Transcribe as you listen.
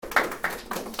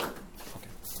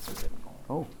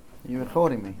Oh, are you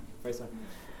recording me? Very so.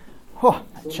 Oh,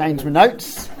 changed my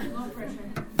notes.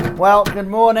 Well, good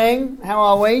morning. How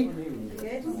are we?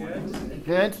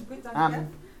 Good.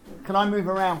 Can I move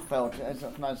around, Phil? Can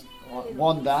I just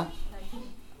wander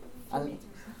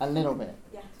a little bit?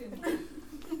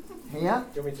 Here?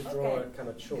 Do you want me to draw a kind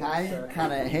of chalk? Okay,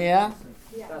 kind of here.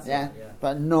 Yeah,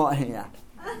 but not here.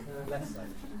 Less so.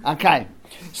 Okay,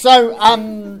 so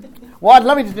what I'd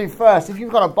love you to do first, if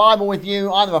you've got a Bible with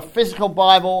you, either a physical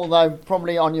Bible, although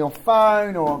probably on your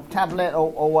phone or tablet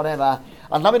or whatever,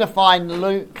 I'd love you to find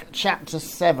Luke chapter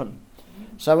 7.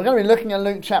 So we're going to be looking at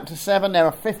Luke chapter 7. There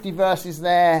are 50 verses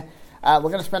there. We're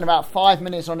going to spend about 5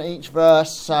 minutes on each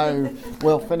verse, so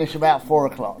we'll finish about 4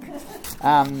 o'clock,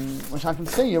 which I can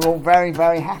see you're all very,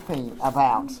 very happy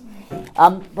about.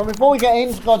 But before we get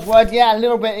into God's Word, a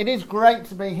little bit, it is great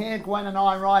to be here. Gwen and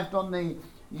I arrived on the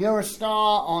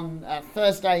Eurostar on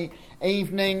Thursday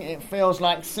evening. It feels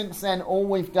like since then all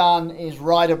we've done is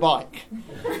ride a bike.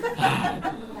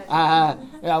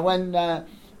 When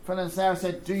Phil and Sarah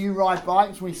said, "Do you ride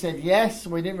bikes?" we said yes.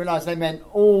 We didn't realise they meant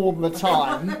all the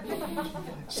time.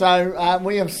 So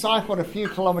we have cycled a few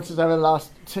kilometres over the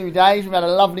last 2 days. We've had a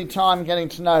lovely time getting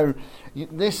to know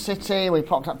this city. We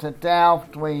popped up to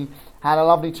Delft. We had a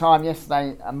lovely time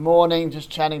yesterday morning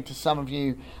just chatting to some of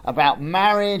you about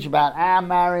marriage, about our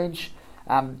marriage.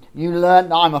 You learnt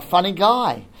that I'm a funny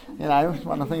guy.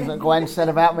 One of the things that Gwen said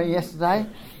about me yesterday.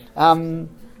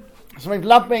 So we've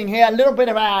loved being here. A little bit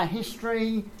of our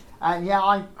history.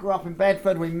 I grew up in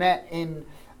Bedford. We met in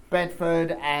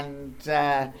Bedford and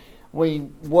we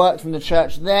worked from the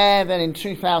church there. Then in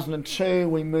 2002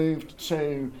 we moved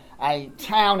to a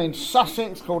town in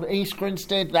Sussex called East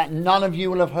Grinstead that none of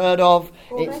you will have heard of.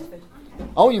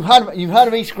 You've heard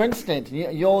of East Grinstead.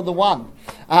 You're the one.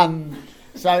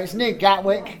 So it's near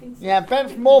Gatwick.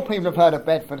 More people have heard of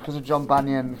Bedford because of John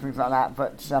Bunyan and things like that.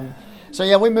 But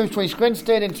we moved to East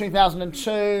Grinstead in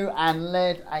 2002 and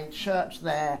led a church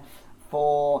there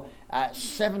for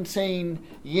 17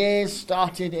 years.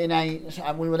 Started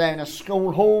we were there in a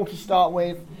school hall to start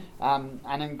with. And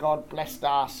then God blessed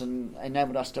us and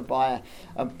enabled us to buy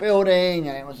a building,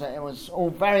 and it was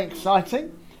all very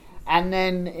exciting. And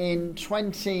then in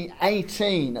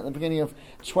 2018, at the beginning of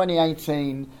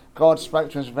 2018, God spoke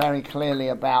to us very clearly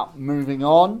about moving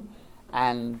on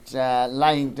and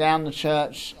laying down the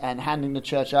church and handing the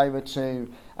church over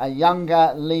to a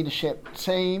younger leadership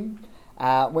team,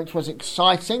 which was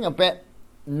exciting, a bit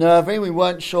nervy. We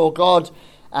weren't sure. God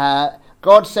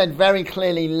said very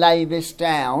clearly, lay this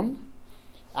down.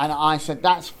 And I said,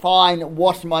 that's fine.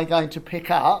 What am I going to pick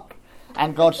up?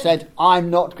 And God said, I'm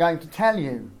not going to tell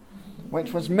you.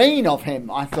 Which was mean of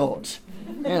him, I thought.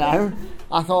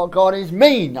 I thought God is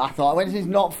mean. I thought, well, this is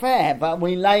not fair. But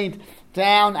we laid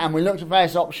down and we looked at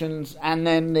various options. And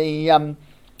then the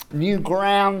new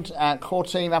ground core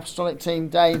team, apostolic team,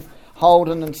 Dave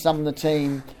Holden and some of the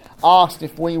team asked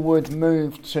if we would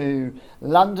move to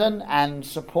London and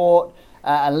support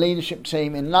a leadership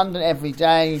team in London every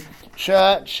day,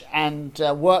 church, and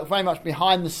work very much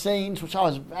behind the scenes, which I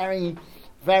was very,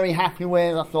 very happy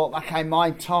with. I thought, okay,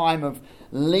 my time of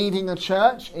leading the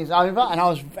church is over, and I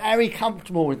was very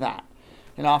comfortable with that.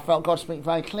 I felt God speak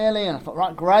very clearly, and I thought,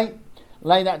 right, great,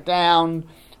 lay that down,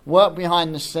 work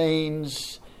behind the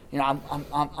scenes.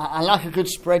 I like a good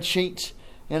spreadsheet.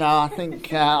 I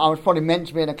think I was probably meant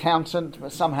to be an accountant,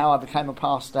 but somehow I became a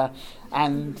pastor.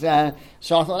 And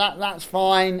so I thought that's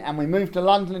fine. And we moved to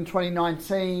London in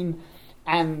 2019.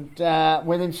 And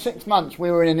within 6 months,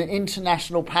 we were in an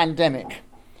international pandemic,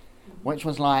 which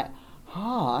was like,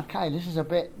 okay, this is a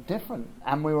bit different.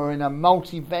 And we were in a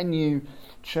multi-venue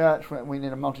church. We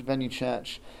did a multi-venue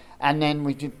church. And then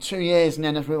we did 2 years. And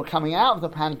then as we were coming out of the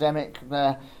pandemic,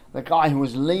 the guy who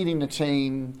was leading the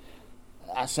team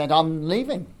said, I'm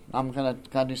leaving. I'm going to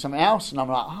go do something else. And I'm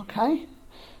like, okay.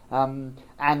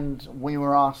 And we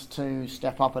were asked to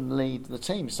step up and lead the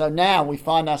team. So now we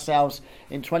find ourselves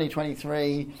in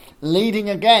 2023 leading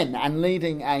again and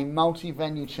leading a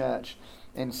multi-venue church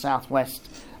in southwest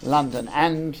London.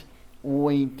 And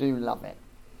we do love it.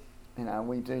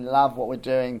 We do love what we're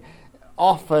doing.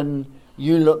 Often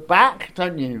you look back,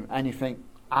 don't you? And you think,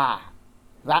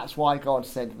 that's why God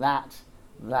said that,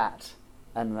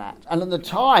 and that. And at the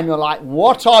time you're like,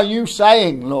 what are you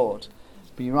saying, Lord?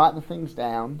 But you write the things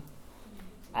down,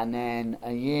 and then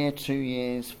a year, 2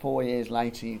 years, 4 years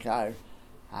later you go,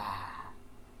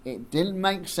 it didn't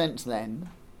make sense then,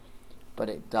 but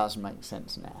it does make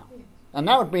sense now. And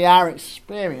that would be our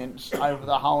experience over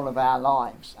the whole of our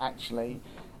lives, actually.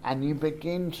 And you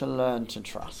begin to learn to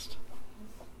trust.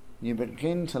 You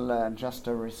begin to learn just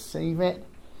to receive it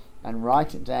and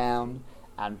write it down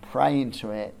and pray into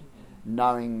it,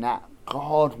 knowing that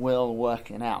God will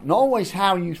work it out. Not always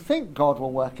how you think God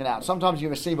will work it out. Sometimes you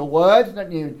receive a word,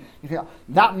 don't you? You think,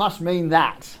 that must mean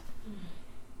that.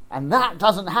 And that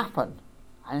doesn't happen.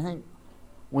 And you think,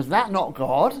 was that not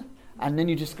God? And then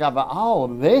you discover, oh,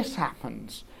 this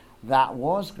happens. That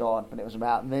was God, but it was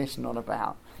about this, not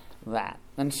about that.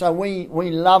 And so we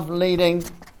love leading.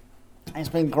 It's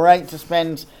been great to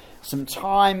spend some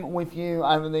time with you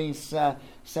over these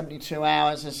 72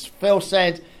 hours. As Phil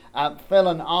said, Phil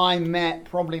and I met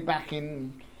probably back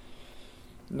in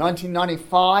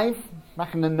 1995,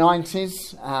 back in the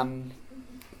 90s.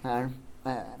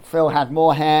 Phil had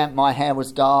more hair, my hair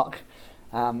was dark.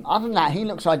 Other than that, he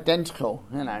looks identical,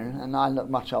 and I look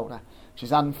much older, which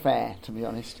is unfair, to be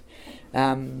honest.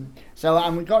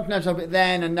 So we got to know each other a bit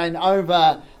then, and then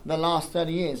over the last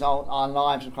 30 years, our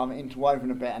lives have kind of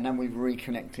interwoven a bit, and then we've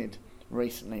reconnected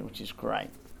recently, which is great.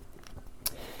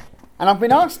 And I've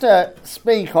been asked to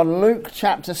speak on Luke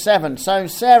chapter 7. So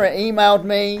Sarah emailed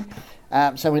me,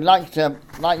 so we'd like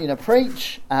you to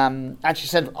preach. Actually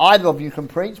said either of you can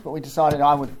preach, but we decided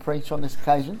I would preach on this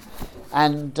occasion.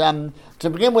 And to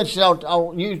begin with,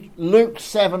 I'll use Luke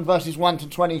 7 verses 1 to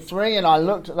 23, and I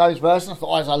looked at those verses and I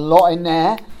thought, there's a lot in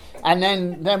there. And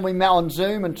then we met on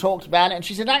Zoom and talked about it, and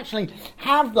she said, actually,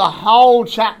 have the whole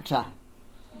chapter.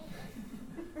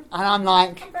 And I'm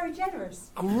like, I'm very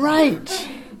generous. Great.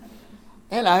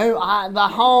 The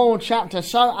whole chapter.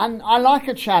 So, and I like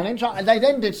a challenge. They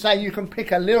then did say you can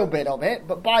pick a little bit of it,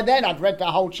 but by then I'd read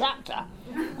the whole chapter.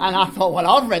 And I thought, well,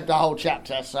 I've read the whole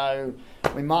chapter, so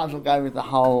we might as well go with the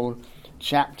whole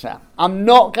chapter. I'm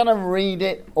not going to read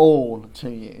it all to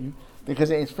you, because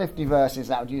it is 50 verses.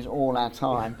 That would use all our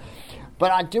time.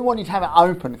 But I do want you to have it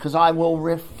open, because I will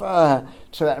refer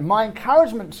to it. And my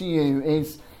encouragement to you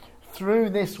is, through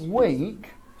this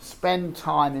week, spend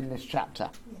time in this chapter.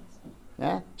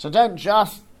 Yeah? So don't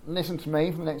just listen to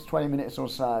me for the next 20 minutes or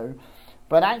so,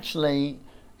 but actually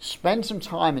spend some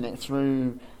time in it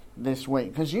through this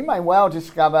week, because you may well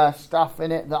discover stuff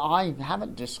in it that I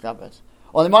haven't discovered.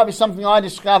 Or there might be something I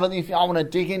discovered that I want to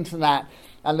dig into that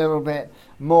a little bit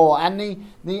more. And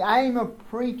the aim of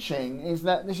preaching is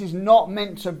that this is not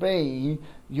meant to be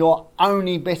your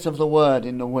only bit of the word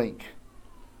in the week.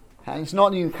 Okay? It's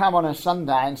not that you come on a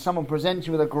Sunday and someone presents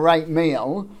you with a great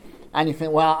meal and you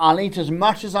think, well, I'll eat as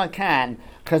much as I can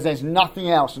because there's nothing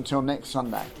else until next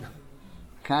Sunday.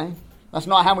 Okay? That's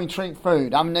not how we treat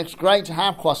food. I mean, it's great to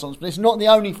have croissants, but it's not the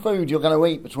only food you're going to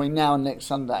eat between now and next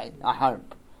Sunday, I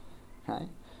hope. Okay?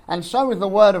 And so with the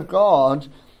Word of God,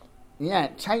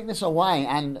 take this away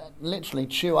and literally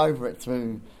chew over it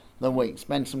through the week.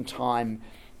 Spend some time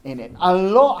in it. A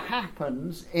lot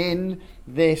happens in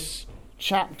this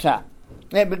chapter.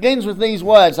 It begins with these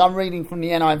words. I'm reading from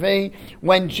the NIV.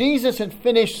 When Jesus had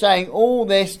finished saying all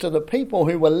this to the people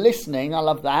who were listening, I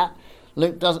love that.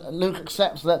 Luke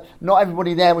accepts that not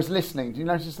everybody there was listening. Do you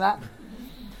notice that?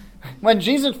 When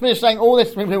Jesus finished saying all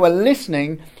this to people who were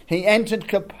listening, he entered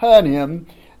Capernaum.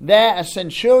 There a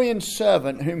centurion's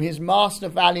servant, whom his master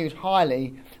valued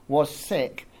highly, was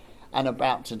sick and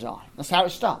about to die. That's how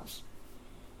it starts.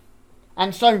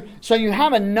 And so you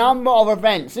have a number of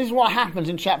events. This is what happens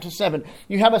in chapter 7.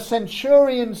 You have a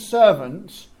centurion's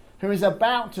servant who is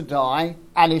about to die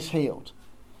and is healed.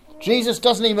 Jesus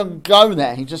doesn't even go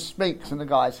there. He just speaks and the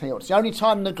guy is healed. It's the only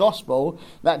time in the gospel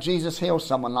that Jesus heals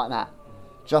someone like that,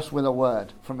 just with a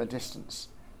word from a distance.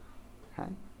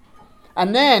 Okay?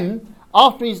 And then,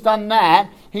 after he's done that,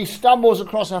 he stumbles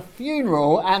across a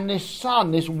funeral, and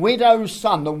this widow's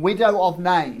son, the widow of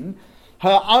Nain,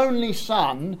 her only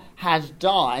son has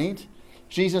died.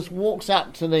 Jesus walks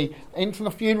up into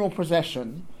the funeral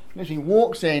procession. He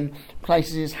walks in,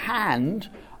 places his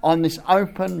hand on this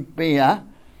open bier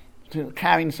to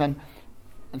carrying the son,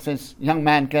 and says, "Young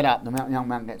man, get up." The young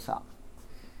man gets up.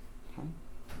 Okay.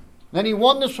 Then he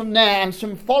wanders from there, and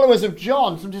some followers of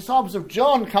John, some disciples of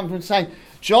John, come to him and say,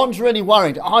 "John's really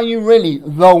worried. Are you really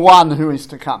the one who is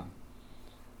to come?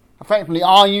 Effectively,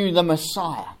 are you the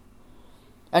Messiah?"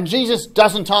 And Jesus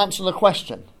doesn't answer the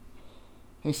question.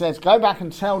 He says, "Go back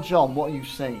and tell John what you've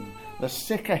seen. The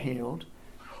sick are healed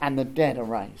and the dead are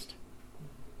raised."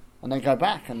 And they go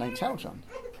back and they tell John.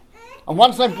 And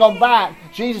once they've gone back,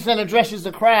 Jesus then addresses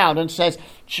the crowd and says,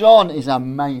 "John is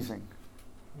amazing.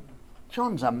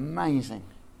 John's amazing.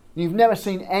 You've never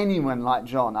seen anyone like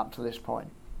John up to this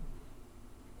point.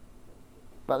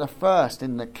 But the first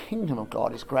in the kingdom of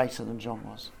God is greater than John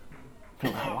was."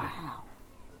 People go, wow.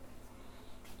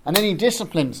 And then he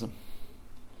disciplines them,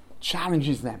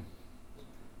 challenges them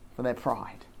for their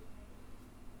pride.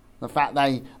 The fact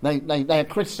they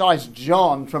criticised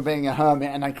John for being a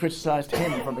hermit and they criticised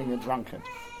him for being a drunkard.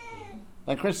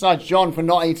 They criticised John for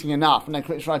not eating enough and they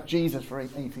criticised Jesus for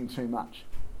eating too much.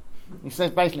 He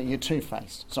says basically, you're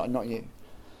two-faced. Sorry, not you.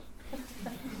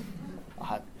 I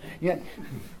hope. Yeah.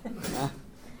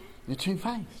 You're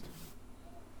two-faced.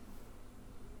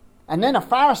 And then a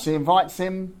Pharisee invites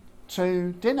him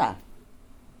to dinner.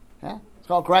 Yeah? It's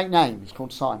got a great name. It's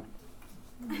called Simon.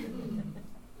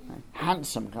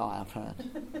 Handsome guy, I've heard.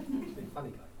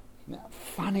 Funny guy.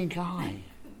 Funny guy.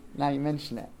 Now you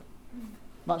mention it.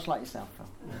 Much like yourself, Phil.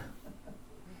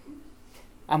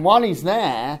 And while he's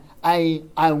there, a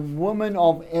woman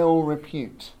of ill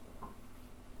repute,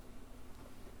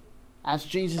 as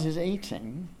Jesus is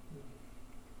eating,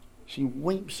 she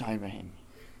weeps over him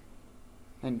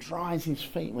and dries his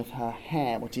feet with her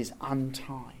hair, which is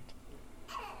untied.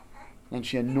 Then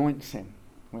she anoints him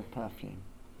with perfume.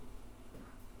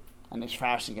 And this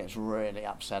Pharisee gets really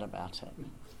upset about it.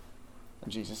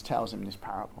 And Jesus tells him this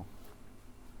parable.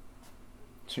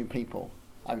 Two people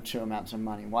owe two amounts of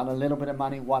money. One a little bit of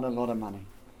money, one a lot of money.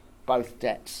 Both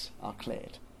debts are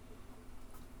cleared.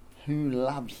 Who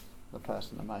loves the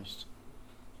person the most?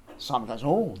 Simon goes,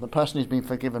 oh, the person who's been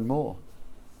forgiven more.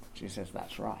 Jesus says,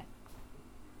 that's right.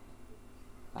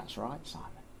 That's right, Simon.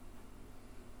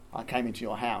 I came into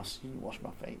your house, you didn't wash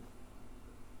my feet.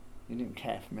 You didn't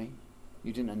care for me.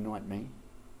 You didn't anoint me.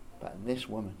 But this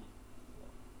woman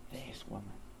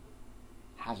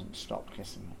hasn't stopped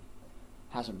kissing me,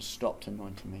 hasn't stopped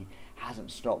anointing me,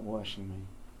 hasn't stopped worshipping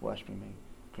me,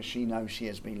 because she knows she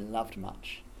has been loved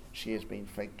much. She has been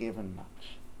forgiven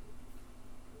much.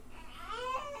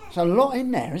 There's a lot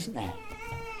in there, isn't there?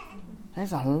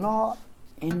 There's a lot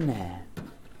in there.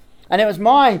 And it was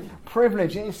my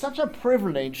privilege, it is such a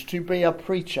privilege to be a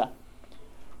preacher,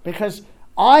 because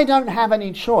I don't have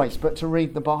any choice but to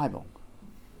read the Bible.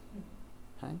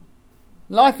 Okay?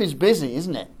 Life is busy,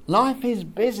 isn't it? Life is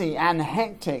busy and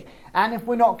hectic. And if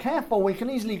we're not careful, we can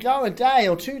easily go a day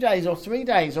or 2 days or 3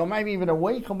 days or maybe even a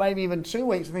week or maybe even 2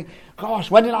 weeks and think,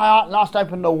 gosh, when did I last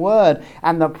open the Word?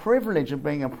 And the privilege of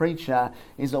being a preacher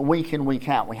is that week in, week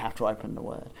out, we have to open the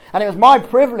Word. And it was my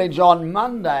privilege on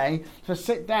Monday to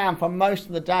sit down for most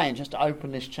of the day and just to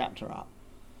open this chapter up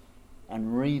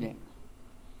and read it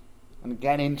and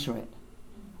get into it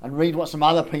and read what some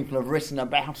other people have written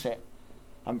about it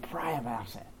and pray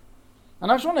about it. And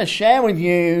I just want to share with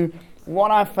you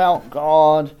what I felt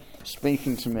God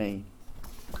speaking to me.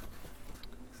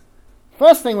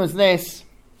 First thing was this.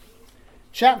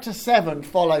 Chapter 7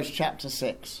 follows chapter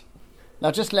 6.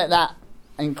 Now just let that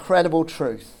incredible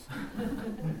truth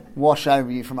wash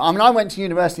over you. I went to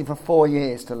university for 4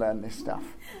 years to learn this stuff.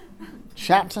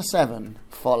 Chapter 7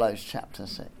 follows chapter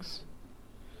 6.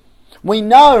 We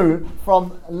know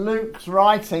from Luke's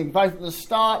writing, both at the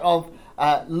start of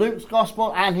Luke's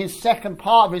Gospel and his second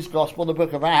part of his Gospel, the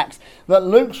book of Acts, that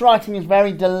Luke's writing is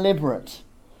very deliberate.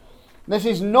 This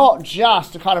is not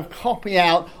just a kind of copy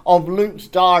out of Luke's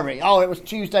diary. Oh, it was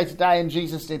Tuesday today and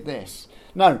Jesus did this.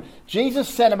 No, Jesus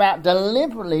set about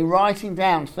deliberately writing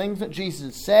down things that Jesus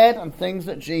had said and things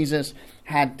that Jesus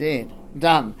had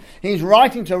done. He's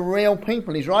writing to real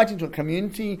people. He's writing to a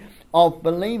community of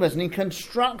believers, and he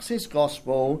constructs his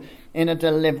Gospel in a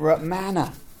deliberate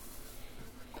manner.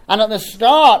 And at the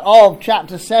start of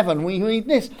chapter 7, we read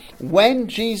this. When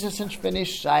Jesus has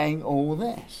finished saying all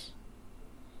this.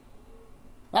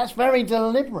 That's very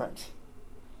deliberate.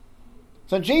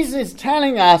 So Jesus is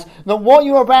telling us that what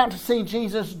you're about to see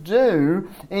Jesus do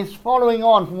is following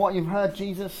on from what you've heard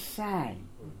Jesus say.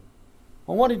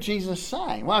 Well, what did Jesus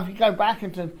say? Well, if you go back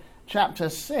into chapter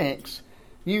 6,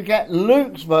 you get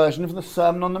Luke's version of the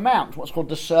Sermon on the Mount, what's called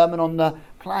the Sermon on the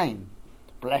Plain.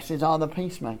 Blessed are the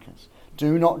peacemakers.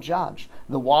 Do not judge.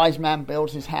 The wise man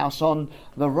builds his house on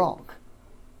the rock.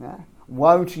 Yeah?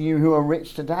 Woe to you who are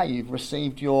rich today. You've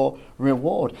received your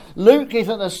reward. Luke is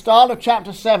at the start of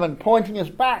chapter 7 pointing us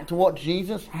back to what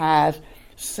Jesus has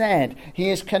said. He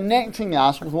is connecting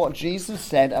us with what Jesus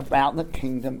said about the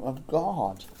kingdom of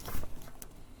God.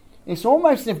 It's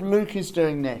almost as if Luke is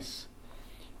doing this.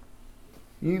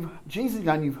 Jesus is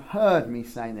going, you've heard me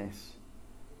say this.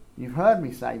 You've heard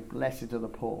me say, blessed are the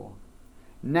poor.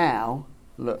 Now,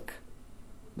 look,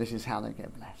 this is how they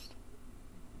get blessed.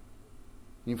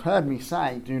 You've heard me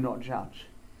say, do not judge.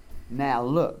 Now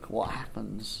look what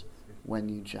happens when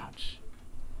you judge.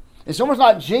 It's almost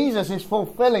like Jesus is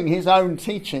fulfilling his own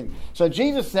teaching. So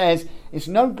Jesus says, it's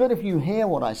no good if you hear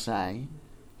what I say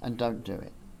and don't do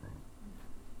it.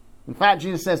 In fact,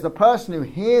 Jesus says the person who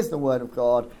hears the word of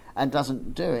God and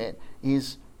doesn't do it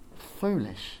is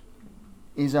foolish,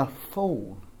 is a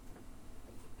fool.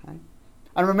 Okay?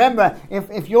 And remember,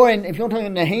 if you're talking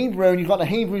in the Hebrew and you've got the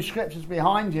Hebrew scriptures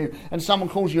behind you and someone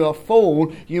calls you a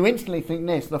fool, you instantly think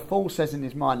this: the fool says in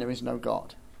his mind there is no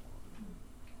God.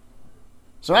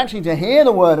 So actually to hear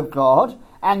the word of God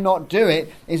and not do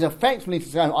it is effectively to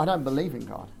say, I don't believe in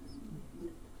God.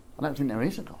 I don't think there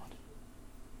is a God.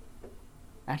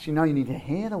 Actually, no, you need to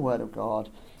hear the word of God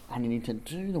and you need to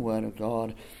do the word of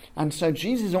God. And so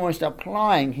Jesus is almost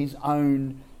applying his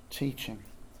own teaching.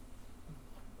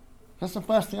 That's the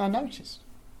first thing I noticed.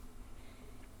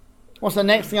 What's the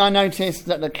next thing I noticed?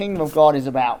 That the kingdom of God is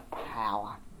about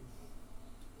power.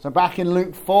 So back in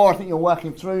Luke 4, I think you're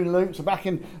working through Luke. So back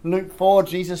in Luke 4,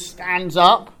 Jesus stands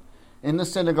up in the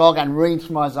synagogue and reads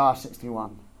from Isaiah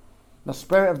 61. The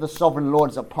Spirit of the Sovereign Lord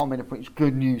is upon me to preach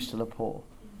good news to the poor.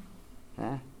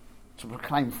 Yeah? To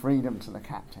proclaim freedom to the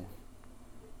captive.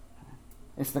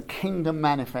 It's the kingdom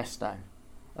manifesto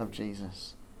of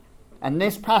Jesus. And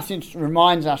this passage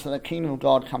reminds us that the kingdom of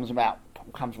God comes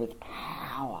with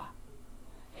power.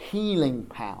 Healing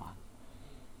power.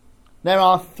 There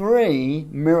are 3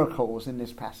 miracles in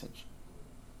this passage.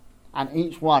 And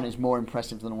each one is more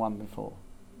impressive than the one before.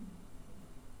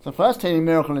 So the first healing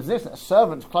miracle is this: that a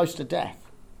servant's close to death.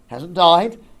 He hasn't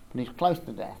died, but he's close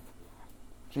to death.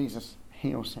 Jesus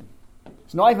heals him.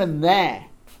 It's not even there.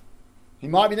 He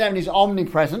might be there in his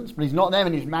omnipresence, but he's not there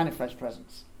in his manifest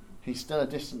presence. He's still a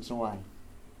distance away.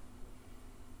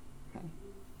 Okay.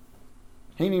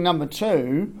 Healing number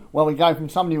 2, well, we go from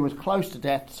somebody who was close to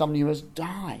death to somebody who has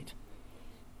died.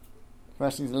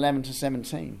 Verses 11 to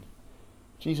 17.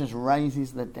 Jesus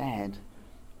raises the dead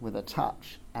with a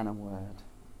touch and a word.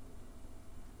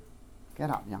 Get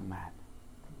up, young man.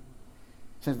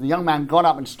 It says the young man got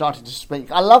up and started to speak.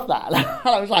 I love that.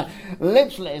 I was like,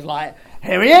 literally, it's like,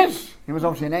 here he is. He was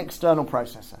obviously an external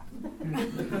processor.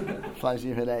 For those of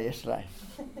you who were there yesterday.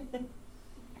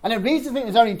 And it leads to think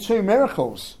there's only 2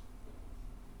 miracles.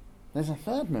 There's a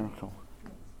third miracle.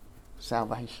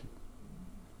 Salvation.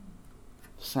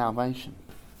 Salvation.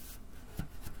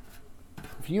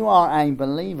 If you are a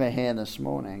believer here this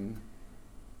morning,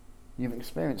 you've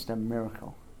experienced a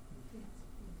miracle.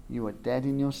 You were dead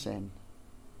in your sin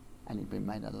and you've been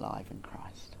made alive in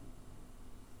Christ.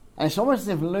 And it's almost as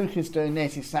if Luke is doing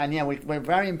this. He's saying, yeah, we're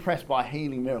very impressed by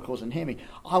healing miracles, and hear me,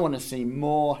 I want to see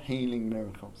more healing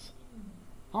miracles.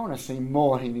 I want to see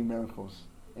more healing miracles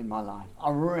in my life.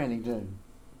 I really do.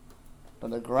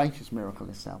 But the greatest miracle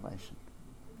is salvation.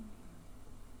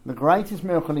 The greatest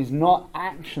miracle is not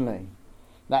actually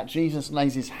that Jesus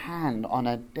lays his hand on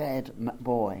a dead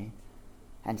boy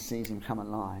and sees him come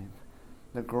alive.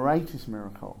 The greatest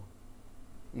miracle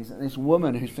is that this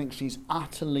woman who thinks she's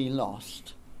utterly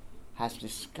lost has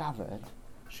discovered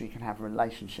she can have a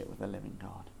relationship with the living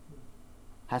God.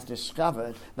 Has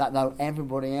discovered that though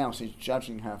everybody else is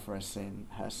judging her for her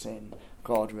sin,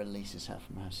 God releases her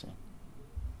from her sin.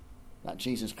 That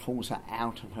Jesus calls her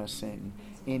out of her sin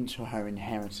into her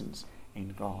inheritance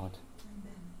in God.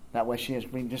 That where she has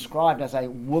been described as a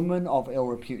woman of ill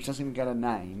repute, she doesn't even get a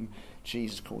name,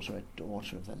 Jesus calls her a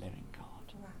daughter of the living God.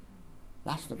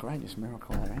 That's the greatest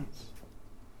miracle there is.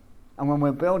 And when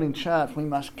we're building church, we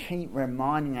must keep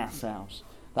reminding ourselves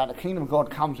that the kingdom of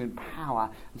God comes in power,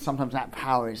 and sometimes that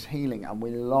power is healing, and we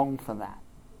long for that.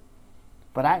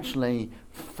 But actually,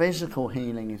 physical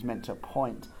healing is meant to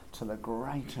point to the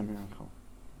greater miracle,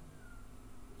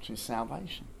 which is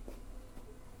salvation.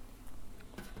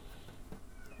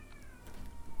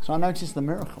 So I noticed the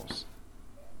miracles.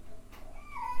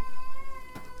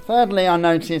 Thirdly, I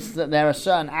noticed that there are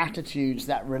certain attitudes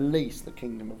that release the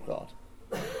kingdom of God.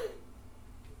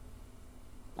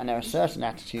 And there are certain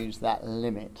attitudes that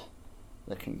limit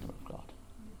the kingdom of God.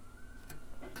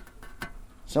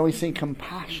 So we see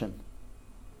compassion.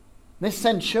 This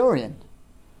centurion,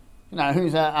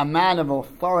 who's a man of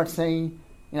authority,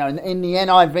 in the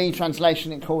NIV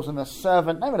translation it calls him a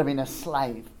servant. They would have been a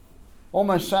slave.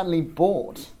 Almost certainly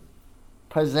bought,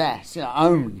 possessed,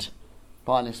 owned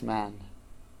by this man.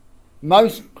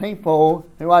 Most people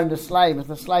who owned a slave, if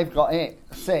the slave got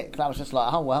sick, that was just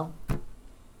like, oh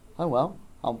well,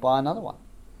 I'll buy another one.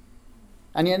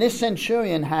 And yet this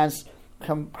centurion has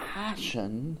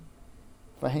compassion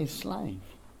for his slave.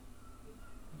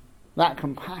 That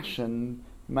compassion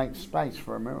makes space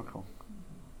for a miracle.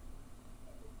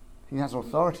 He has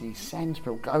authority. He sends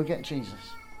people, go get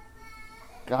Jesus.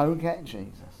 Go get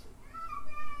Jesus.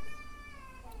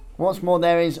 What's more,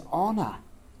 there is honour.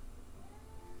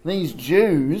 These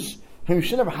Jews, who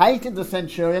should have hated the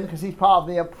centurion because he's part of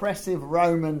the oppressive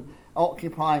Roman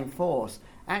occupying force,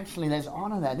 actually there's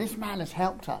honour there. This man has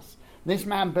helped us. This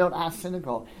man built our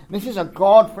synagogue. This is a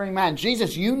God-fearing man.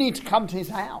 Jesus, you need to come to his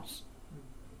house.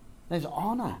 There's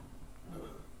honour.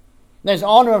 There's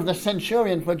honour of the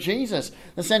centurion for Jesus.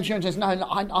 The centurion says, no,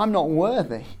 I'm not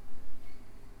worthy.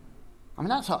 I mean,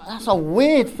 that's a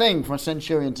weird thing for a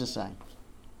centurion to say.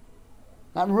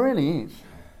 That really is.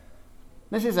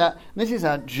 This is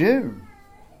a Jew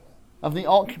of the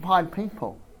occupied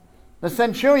people. The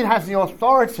centurion has the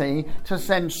authority to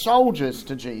send soldiers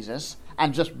to Jesus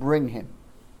and just bring him.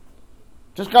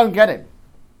 Just go and get him.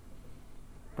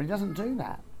 But he doesn't do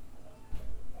that.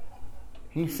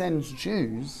 He sends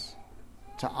Jews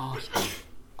to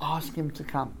ask him to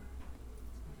come.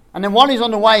 And then while he's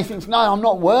on the way, he thinks, no, I'm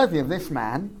not worthy of this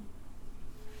man.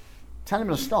 Tell him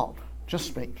to stop. Just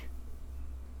speak.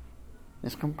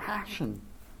 There's compassion.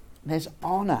 There's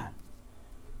honour.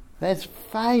 There's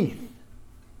faith.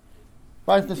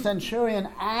 Both the centurion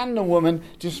and the woman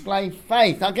display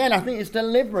faith. Again, I think it's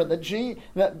deliberate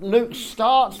that Luke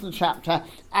starts the chapter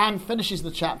and finishes the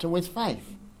chapter with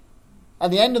faith. At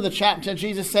the end of the chapter,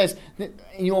 Jesus says that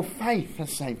your faith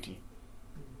has saved you.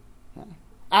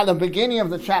 At the beginning of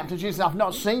the chapter, Jesus says, I've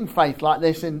not seen faith like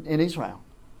this in Israel.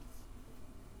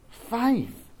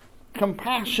 Faith,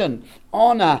 compassion,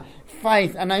 honour,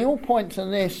 faith, and they all point to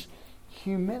this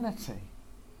humility.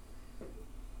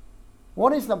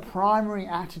 What is the primary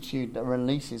attitude that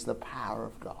releases the power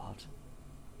of God?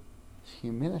 It's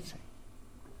humility.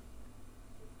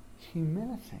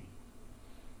 Humility.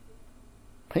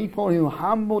 People who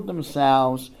humbled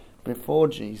themselves before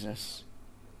Jesus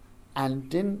and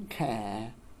didn't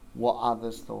care what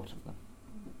others thought of them.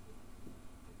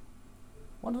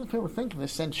 What do the people think of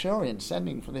this centurion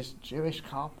sending for this Jewish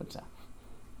carpenter?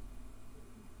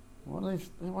 What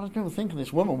do people think of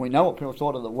this woman? We know what people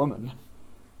thought of the woman.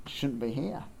 She shouldn't be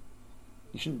here.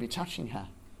 You shouldn't be touching her.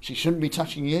 She shouldn't be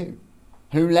touching you.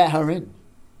 Who let her in?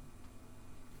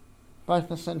 Both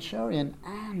the centurion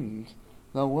and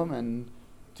the woman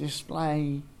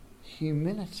display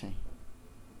humility.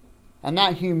 And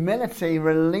that humility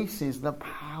releases the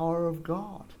power of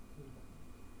God.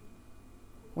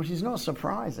 Which is not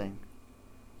surprising.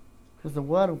 Because the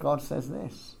Word of God says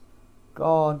this.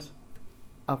 God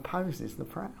opposes the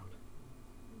proud,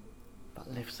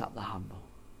 but lifts up the humble.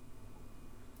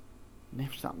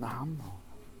 Lifts up the humble.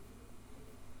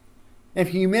 If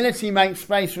humility makes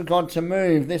space for God to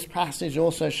move, this passage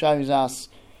also shows us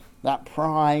that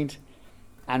pride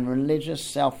and religious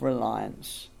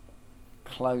self-reliance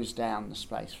close down the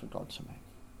space for God to move.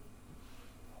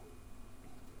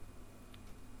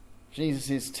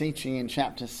 Jesus' teaching in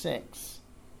chapter 6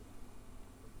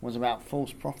 was about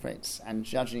false prophets and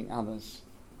judging others.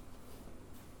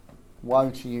 Woe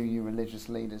to you, you religious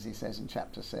leaders, he says in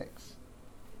chapter 6.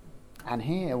 And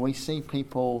here we see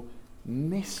people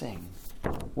missing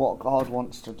what God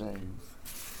wants to do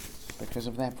because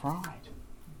of their pride.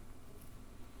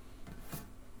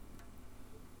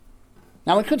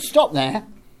 Now we could stop there.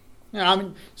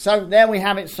 So there we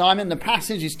have it, Simon. The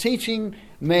passage is teaching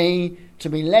me to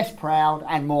be less proud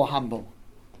and more humble.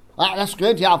 That's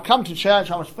good. Yeah, I've come to church.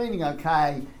 I was feeling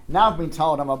okay. Now I've been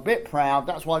told I'm a bit proud.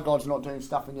 That's why God's not doing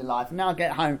stuff in your life. Now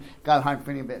I go home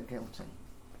feeling a bit guilty.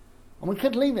 And we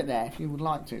could leave it there if you would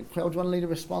like to. Phil, do you want to lead a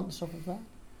response off of that?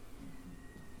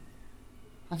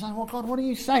 I say, well, God, what are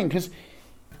you saying? Because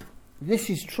this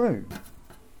is true.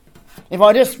 If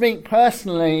I just speak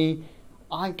personally,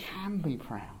 I can be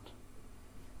proud.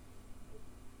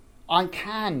 I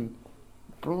can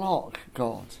block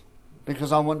God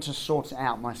because I want to sort it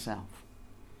out myself.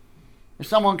 If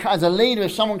someone, as a leader,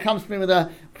 if someone comes to me with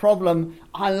a problem,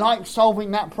 I like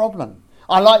solving that problem.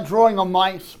 I like drawing on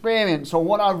my experience or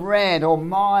what I've read or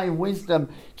my wisdom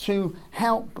to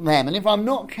help them. And if I'm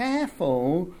not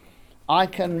careful, I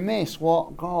can miss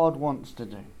what God wants to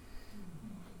do.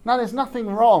 Now, there's nothing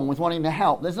wrong with wanting to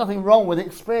help. There's nothing wrong with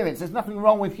experience. There's nothing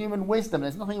wrong with human wisdom.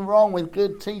 There's nothing wrong with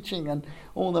good teaching and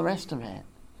all the rest of it.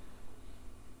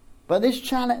 But this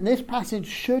passage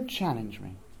should challenge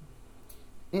me.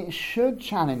 It should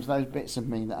challenge those bits of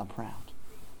me that are proud.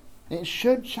 It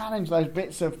should challenge those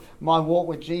bits of my walk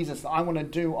with Jesus that I want to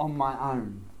do on my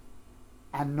own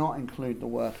and not include the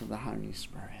work of the Holy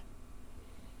Spirit.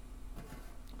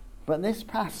 But this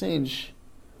passage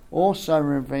also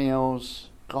reveals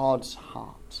God's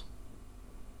heart.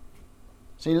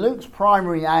 See, Luke's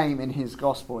primary aim in his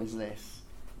gospel is this: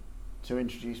 to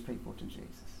introduce people to Jesus.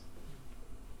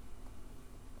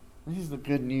 This is the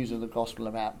good news of the gospel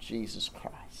about Jesus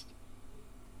Christ.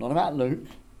 Not about Luke,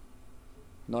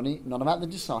 not about the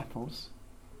disciples,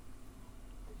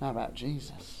 no, about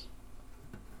Jesus.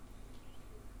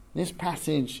 This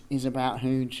passage is about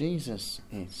who Jesus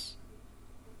is.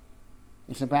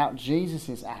 It's about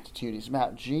Jesus' attitude. It's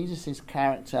about Jesus'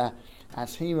 character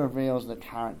as he reveals the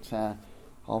character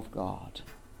of God.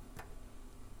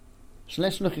 So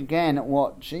let's look again at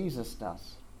what Jesus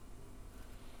does.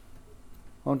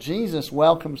 Well, Jesus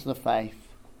welcomes the faith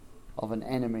of an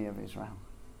enemy of Israel.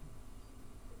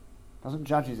 Doesn't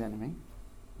judge his enemy.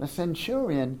 The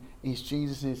centurion is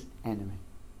Jesus' enemy.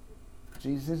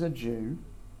 Jesus is a Jew.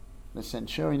 The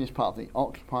centurion is part of the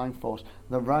occupying force.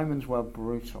 The Romans were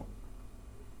brutal.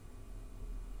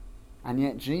 And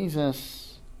yet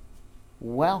Jesus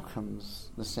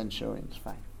welcomes the centurion's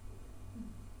faith.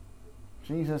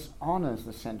 Jesus honours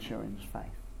the centurion's faith.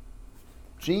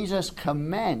 Jesus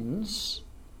commends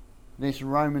this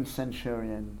Roman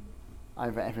centurion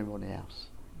over everybody else.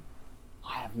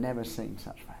 I have never seen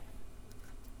such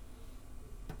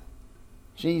faith.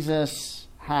 Jesus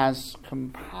has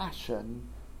compassion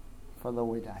for the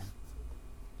widow.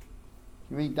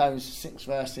 You read those 6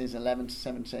 verses, 11 to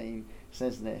 17,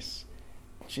 says this.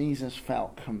 Jesus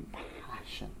felt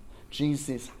compassion.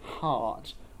 Jesus'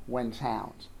 heart went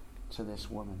out to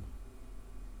this woman.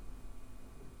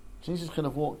 Jesus could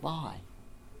have walked by,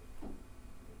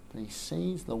 but he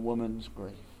sees the woman's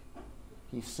grief.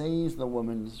 He sees the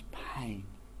woman's pain.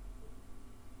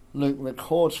 Luke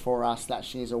records for us that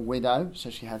she is a widow, so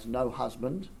she has no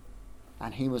husband,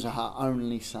 and he was her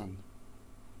only son.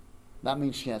 That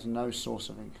means she has no source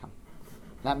of income.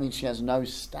 That means she has no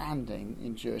standing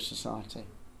in Jewish society.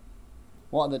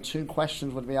 What are the 2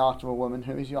 questions would be asked of a woman?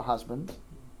 Who is your husband?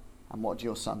 And what do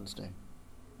your sons do?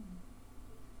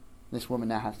 This woman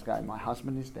now has to go, my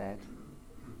husband is dead,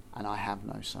 and I have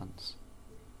no sons.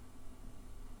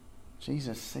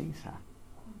 Jesus sees her.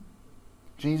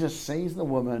 Jesus sees the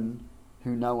woman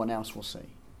who no one else will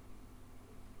see.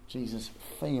 Jesus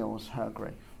feels her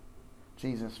grief.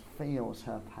 Jesus feels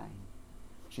her pain.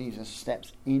 Jesus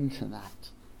steps into that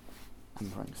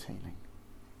and brings healing.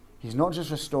 He's not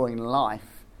just restoring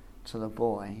life to the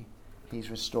boy, he's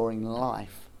restoring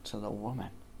life to the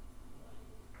woman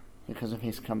because of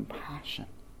his compassion.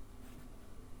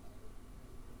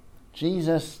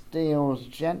 Jesus deals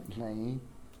gently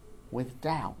with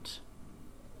doubt.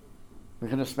 We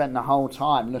could have spent the whole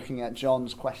time looking at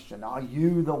John's question, are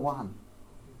you the one?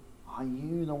 Are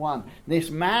you the one? This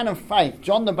man of faith,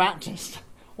 John the Baptist,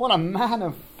 what a man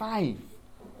of faith.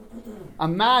 A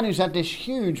man who's had this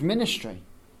huge ministry.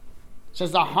 It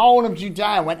says the whole of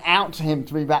Judea went out to him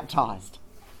to be baptized.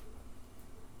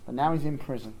 But now he's in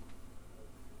prison.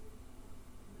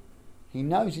 He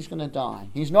knows he's going to die.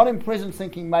 He's not in prison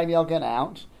thinking maybe I'll get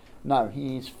out. No,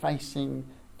 he is facing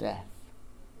death.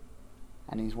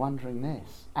 And he's wondering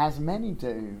this, as many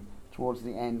do towards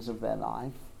the ends of their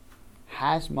life,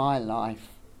 has my life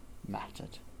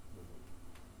mattered?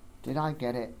 Did I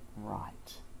get it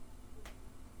right?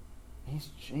 Is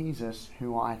Jesus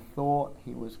who I thought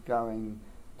he was going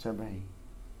to be?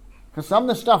 Because some of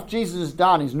the stuff Jesus has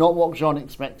done is not what John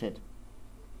expected.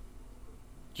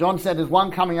 John said there's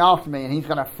one coming after me and he's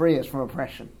going to free us from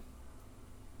oppression.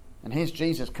 And here's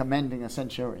Jesus commending a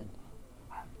centurion.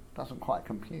 Doesn't quite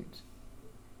compute.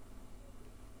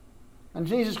 And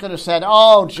Jesus could have said,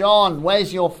 oh, John,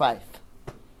 where's your faith?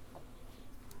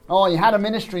 Oh, you had a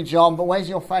ministry, John, but where's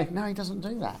your faith? No, he doesn't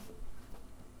do that.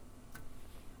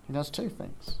 He does 2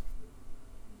 things.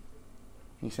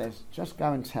 He says, just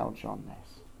go and tell John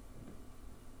this.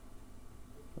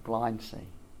 The blind see,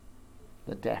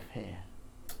 the deaf hear,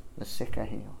 the sick are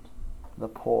healed, the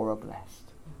poor are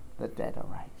blessed, the dead are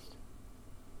raised.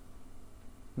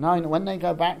 No, when they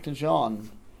go back to John,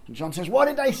 and John says, what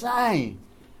did they say?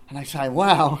 And they say,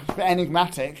 well, it's a bit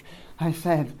enigmatic. They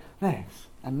said this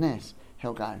and this.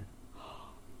 He'll go.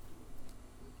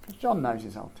 Because John knows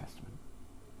his Old Testament.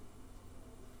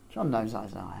 John knows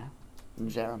Isaiah and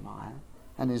Jeremiah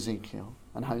and Ezekiel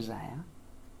and Hosea.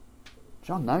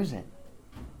 John knows it.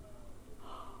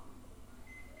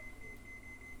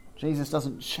 Jesus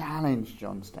doesn't challenge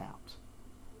John's doubt.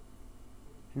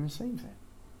 He receives it.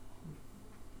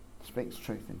 Speaks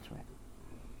truth into it.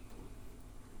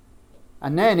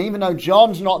 And then, even though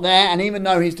John's not there, and even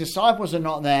though his disciples are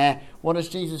not there, what does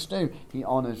Jesus do? He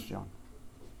honours John.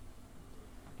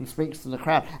 He speaks to the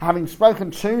crowd. Having spoken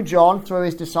to John through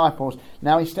his disciples,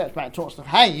 now he steps back and talks to them.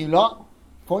 Hey, you lot,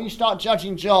 before you start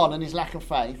judging John and his lack of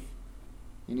faith,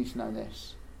 you need to know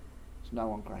this. There's no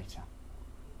one greater.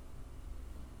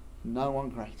 No one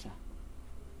greater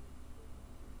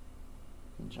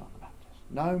than John the Baptist.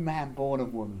 No man born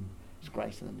of woman is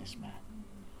greater than this man.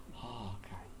 Oh,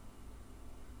 okay.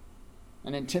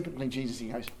 And then typically Jesus, he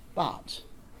goes, but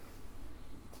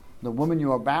the woman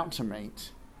you're about to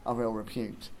meet of ill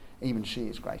repute, even she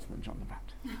is greater than John the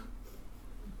Baptist.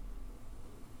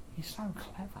 He's so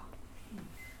clever.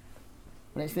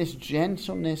 But it's this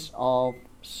gentleness of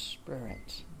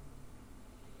spirit.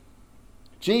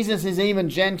 Jesus is even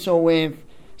gentle with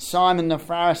Simon the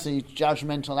Pharisee's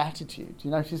judgmental attitude. Do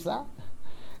you notice that?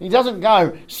 He doesn't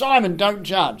go, Simon, don't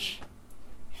judge.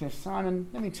 He says, Simon,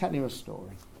 let me tell you a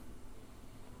story.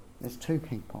 There's two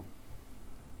people.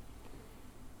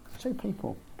 Two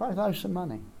people. Both owe some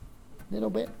money. Little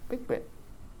bit, big bit.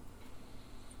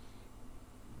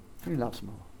 Who loves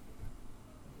more?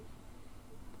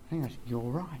 He goes, you're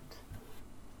right.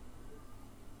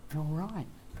 You're right.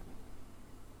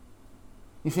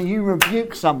 You see, you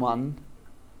rebuke someone,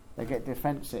 they get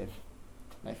defensive.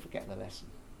 They forget the lesson.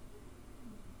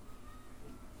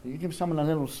 You give someone a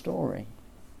little story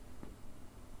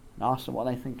and ask them what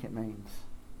they think it means.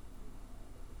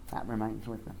 That remains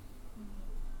with them.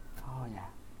 Oh yeah.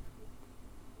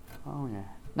 Oh yeah.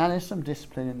 Now there's some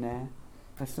discipline in there.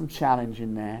 There's some challenge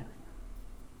in there.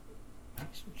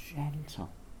 It's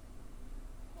gentle.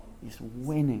 It's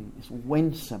winning. It's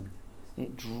winsome.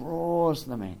 It draws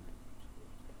them in.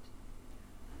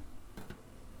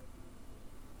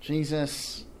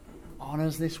 Jesus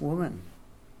honours this woman.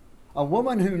 A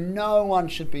woman who no one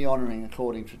should be honouring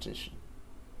according to tradition.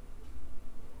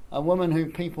 A woman who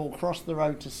people cross the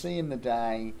road to see in the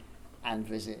day and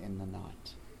visit in the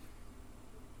night.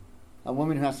 A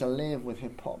woman who has to live with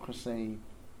hypocrisy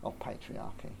of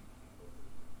patriarchy.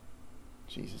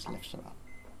 Jesus lifts her up.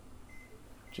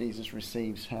 Jesus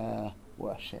receives her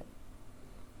worship.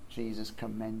 Jesus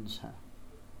commends her.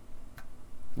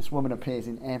 This woman appears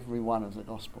in every one of the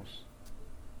Gospels.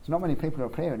 There's not many people who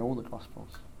appear in all the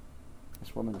Gospels.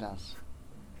 This woman does.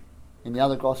 In the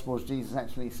other Gospels, Jesus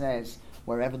actually says,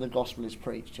 wherever the Gospel is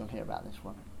preached, you'll hear about this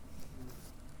woman.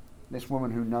 This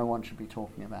woman who no one should be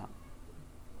talking about.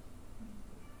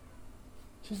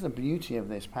 This is the beauty of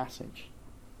this passage.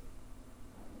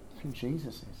 It's who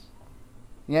Jesus is.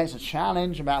 Yeah, it's a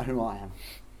challenge about who I am.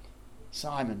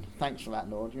 Simon, thanks for that,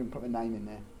 Lord. You can put my name in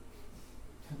there.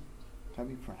 Don't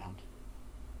be proud.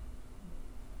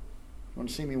 You want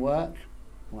to see me work?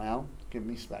 Well, give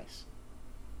me space.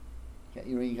 Get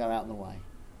your ego out of the way.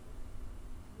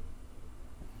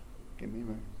 Give me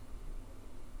room.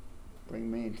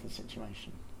 Bring me into the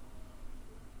situation.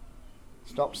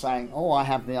 Stop saying, oh, I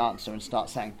have the answer, and start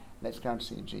saying, let's go and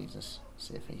see Jesus,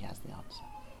 see if he has the answer.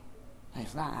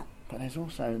 There's that, but there's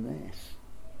also this.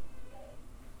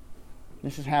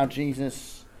 This is how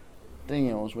Jesus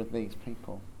deals with these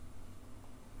people.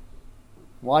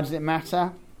 Why does it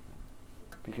matter?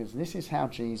 Because this is how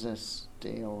Jesus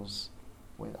deals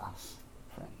with us,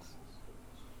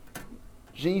 friends.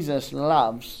 Jesus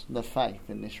loves the faith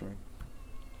in this room.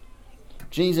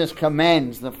 Jesus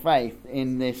commends the faith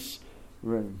in this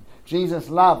room. Jesus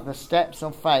loved the steps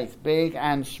of faith, big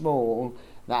and small,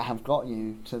 that have got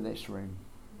you to this room.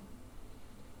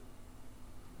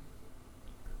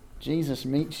 Jesus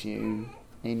meets you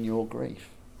in your grief.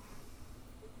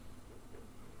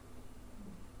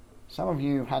 Some of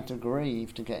you have had to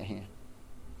grieve to get here.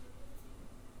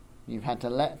 You've had to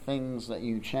let things that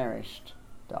you cherished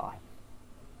die.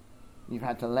 You've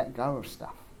had to let go of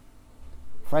stuff.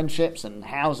 Friendships and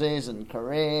houses and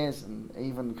careers and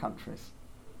even countries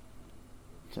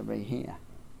to be here.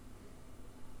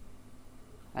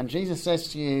 And Jesus says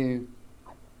to you,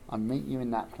 I meet you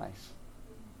in that place.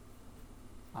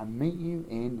 I meet you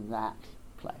in that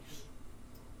place.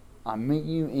 I meet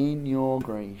you in your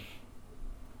grief.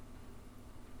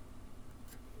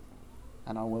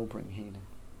 And I will bring healing.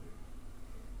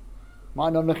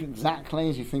 Might not look exactly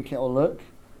as you think it'll look,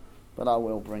 but I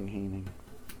will bring healing.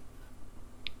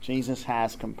 Jesus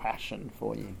has compassion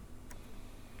for you.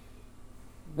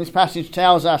 This passage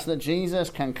tells us that Jesus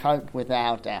can cope with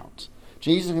our doubt.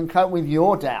 Jesus can cope with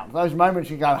your doubt. Those moments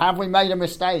you go, have we made a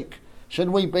mistake? Should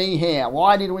we be here?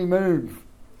 Why did we move?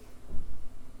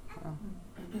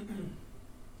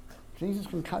 Jesus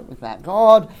can cope with that.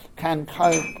 God can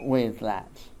cope with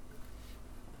that.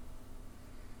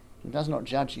 He does not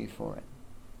judge you for it.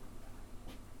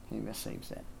 He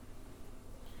receives it.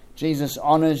 Jesus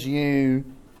honours you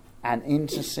and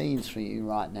intercedes for you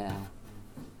right now.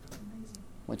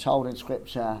 We're told in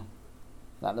Scripture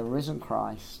that the risen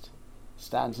Christ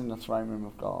stands in the throne room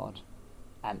of God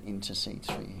and intercedes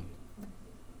for you.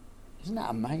 Isn't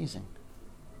that amazing?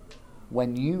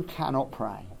 When you cannot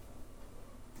pray,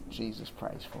 Jesus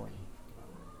prays for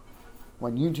you.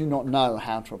 When you do not know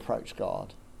how to approach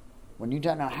God, when you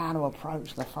don't know how to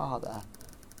approach the Father,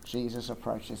 Jesus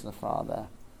approaches the Father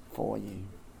for you.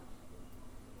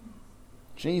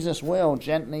 Jesus will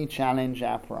gently challenge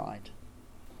our pride.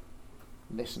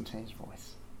 Listen to his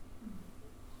voice.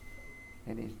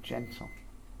 It is gentle.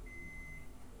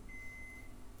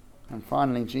 And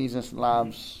finally, Jesus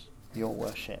loves your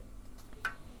worship.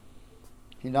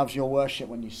 He loves your worship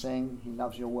when you sing. He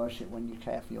loves your worship when you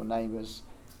care for your neighbours.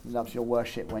 He loves your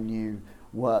worship when you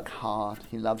work hard.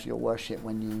 He loves your worship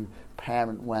when you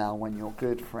parent well, when you're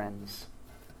good friends,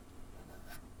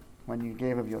 when you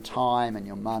give of your time and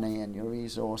your money and your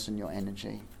resource and your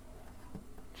energy.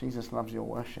 Jesus loves your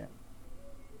worship.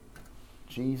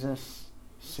 Jesus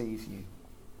sees you.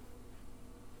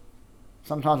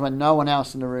 Sometimes when no one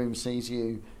else in the room sees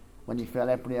you, when you feel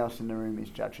everybody else in the room is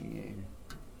judging you,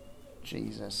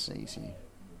 Jesus sees you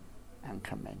and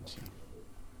commends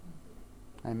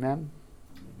you. Amen?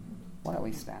 Why don't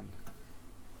we stand?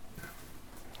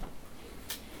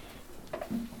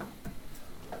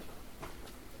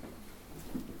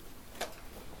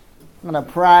 I'm going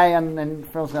to pray, and then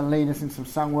Phil's going to lead us in some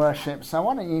sung worship. So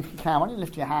why don't you, if you can, why don't you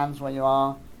lift your hands where you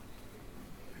are?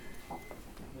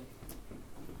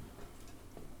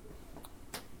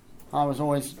 I was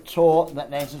always taught that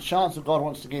there's a chance that God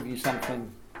wants to give you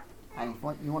something, and if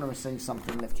you want to receive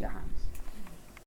something, lift your hand.